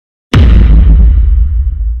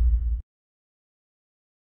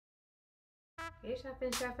Hey, Chef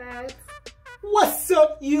and Chefettes. What's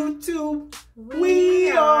up, YouTube? We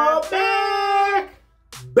are back!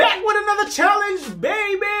 Back with another challenge,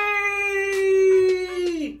 baby!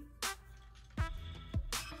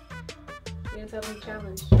 You tell me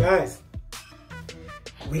challenge. Guys,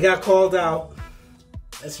 we got called out.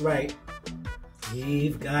 That's right.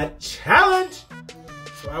 We've got challenge.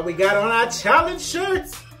 That's why we got on our challenge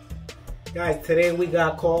shirts. Guys, today we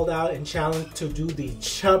got called out and challenged to do the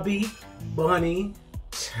Chubby Bunny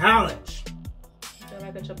challenge. I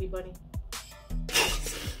like a chubby bunny.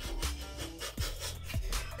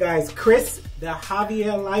 Guys, Chris, the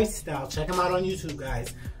Javier Lifestyle, check him out on YouTube,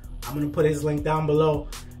 guys. I'm going to put his link down below.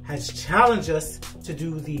 Has challenged us to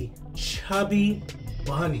do the Chubby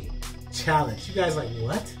Bunny challenge. You guys like,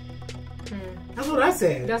 what? That's what I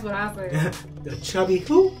said. That's what I said. The chubby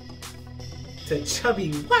who? The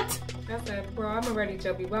chubby what? I said, bro, I'm already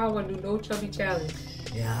chubby. Why I want to do no chubby challenge?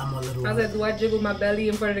 Yeah, I'm a little... I said, do I jiggle my belly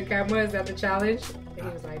in front of the camera? Is that the challenge? And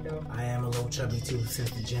he was like, no. I am a little chubby too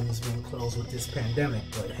since the gym has been closed with this pandemic.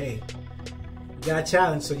 But hey, we got a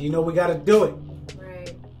challenge, so you know we got to do it.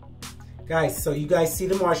 Right. Guys, so you guys see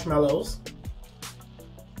the marshmallows.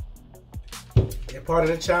 They're part of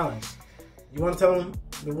the challenge. You want to tell them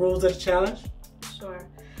the rules of the challenge? Sure.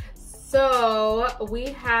 So we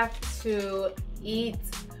have to eat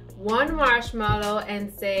one marshmallow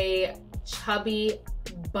and say Chubby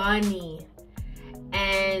Bunny.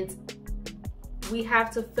 And we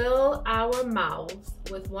have to fill our mouths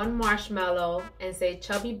with one marshmallow and say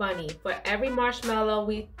Chubby Bunny. For every marshmallow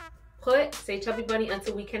we put, say Chubby Bunny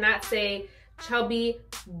until we cannot say Chubby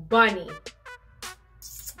Bunny.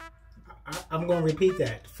 I'm going to repeat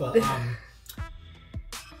that for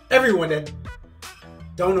everyone that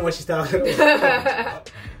don't know what she's talking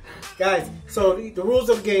about. Guys, so the rules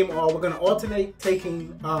of the game are we're going to alternate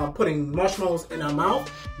putting marshmallows in our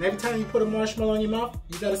mouth. And every time you put a marshmallow in your mouth,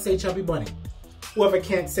 you got to say Chubby Bunny. Whoever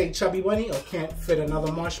can't say Chubby Bunny or can't fit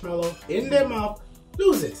another marshmallow in their mouth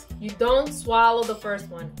loses. You don't swallow the first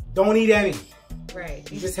one. Don't eat any.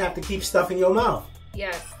 Right. You just have to keep stuff in your mouth.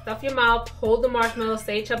 Yes. Stuff your mouth, hold the marshmallow,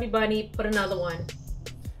 say Chubby Bunny, put another one.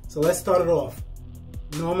 So let's start it off.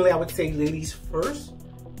 Normally I would say ladies first,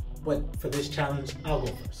 but for this challenge, I'll go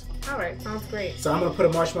first. All right, sounds great. So I'm going to put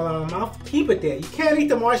a marshmallow in my mouth. Keep it there. You can't eat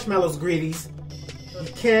the marshmallows, greedies. You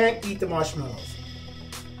can't eat the marshmallows.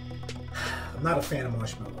 I'm not a fan of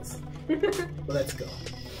marshmallows. But let's go.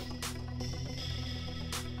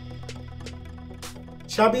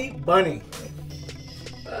 Chubby Bunny.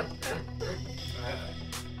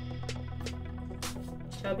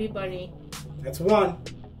 Chubby Bunny. That's one.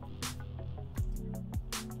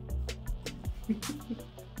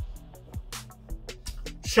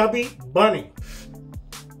 Chubby Bunny.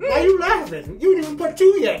 Why are you laughing? You didn't even put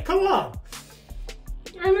two yet. Come on.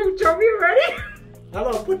 I look chubby already.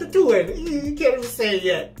 Hello, put the two in. You can't even say it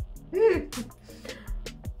yet.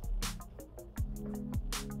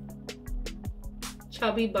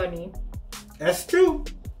 Chubby Bunny. That's two.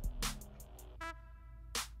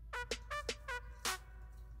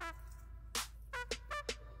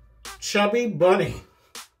 Chubby Bunny.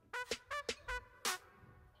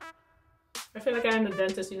 I feel like I'm the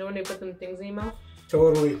dentist, you know when they put them things in your mouth?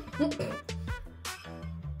 Totally.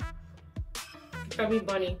 Chubby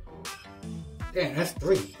Bunny. Damn, that's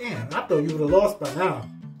three. Damn, I thought you would have lost by now.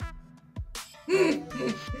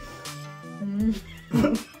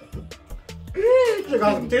 Check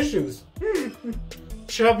out some tissues.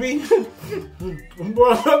 Chubby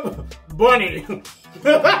Bunny. Come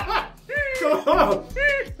on.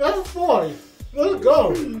 That's 40. Let's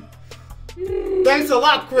go. Thanks a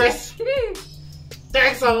lot, Chris.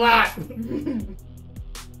 Thanks a lot.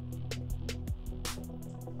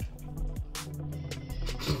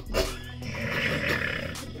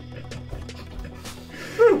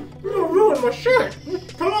 You're gonna ruin my shirt.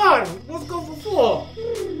 Come on, let's go for 4.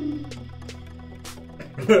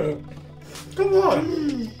 Come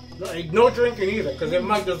on. Like, no drinking either, because it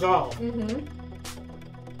might dissolve.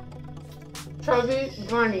 Chubby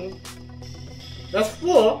Bunny. That's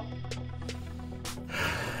 4.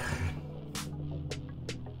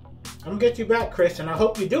 I'm gonna get you back, Chris, and I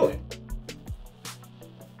hope you do it.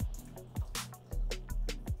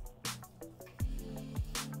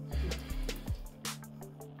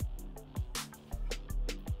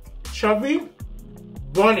 Chubby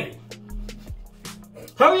Bunny.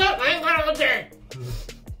 Hurry up, I ain't got all day.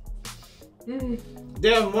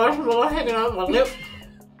 There's marshmallow hanging out my lip.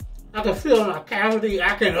 I can feel my cavity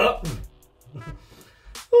acting up.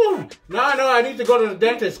 Now I know I need to go to the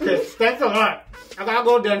dentist, Chris. Thanks a lot. I gotta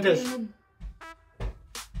go dentist.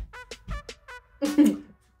 I'm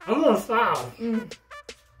on 5.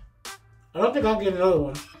 I don't think I'll get another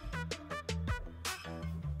one.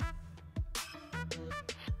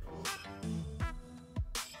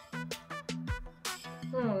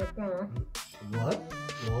 What?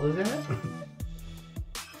 What was that?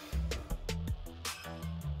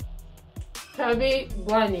 Chubby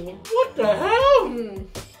Bunny. What the hell?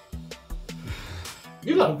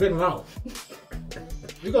 You got a big mouth.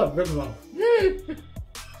 You got a big mouth.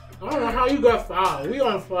 I don't know how you got 5. We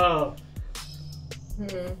on 5.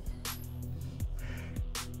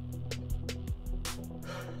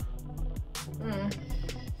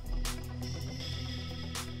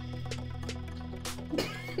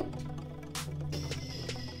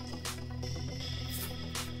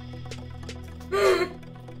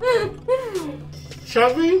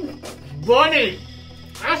 Chubby Bunny.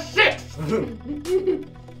 That's 6.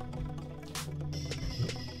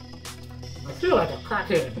 I feel like a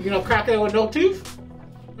crackhead. You know, crackhead with no teeth?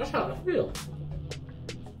 That's how I feel.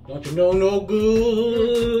 Don't you know no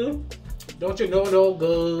good? Don't you know no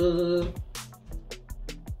good?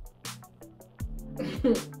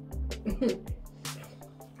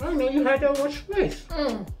 I didn't know you had that much space.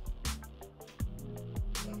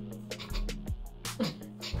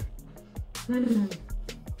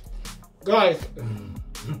 Guys, I'm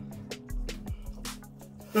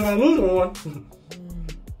gonna lose one.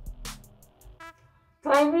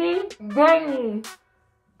 Chubby Bunny.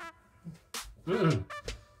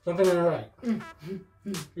 Something ain't right.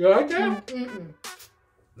 You like that?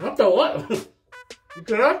 Not the what? You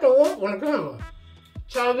cannot throw up on the camera.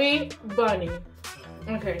 Chubby Bunny.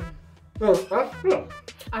 Okay. So that's good.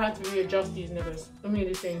 I have to readjust these niggas. I mean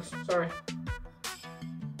these things. Sorry.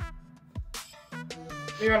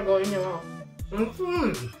 You gotta go in your mouth.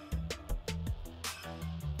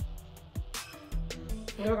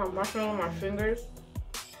 I got marshmallow on my fingers.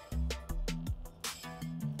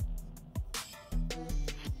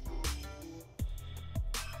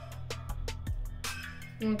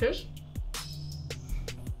 You want this?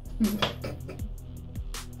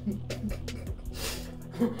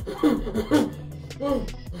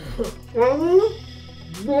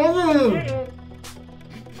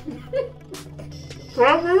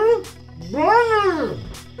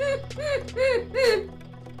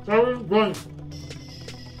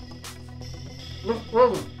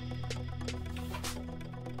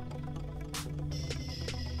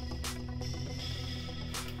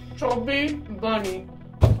 Chubby Bunny.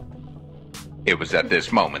 It was at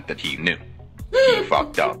this moment that he knew. He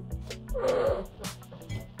fucked up.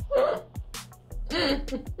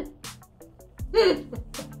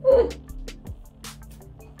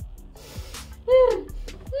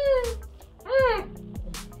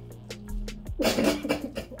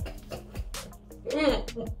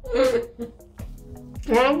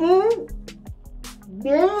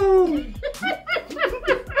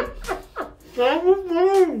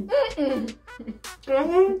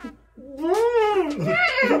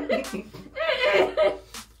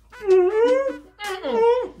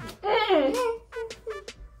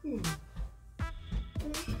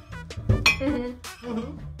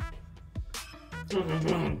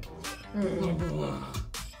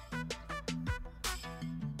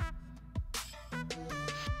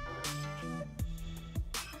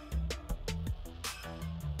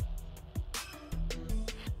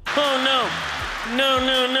 Oh no! No,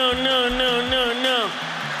 no, no, no, no, no, no!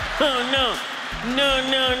 Oh no! No,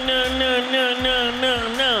 no, no, no, no, no,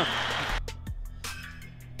 no!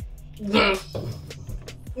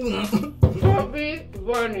 Chubby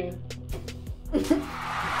Bunny.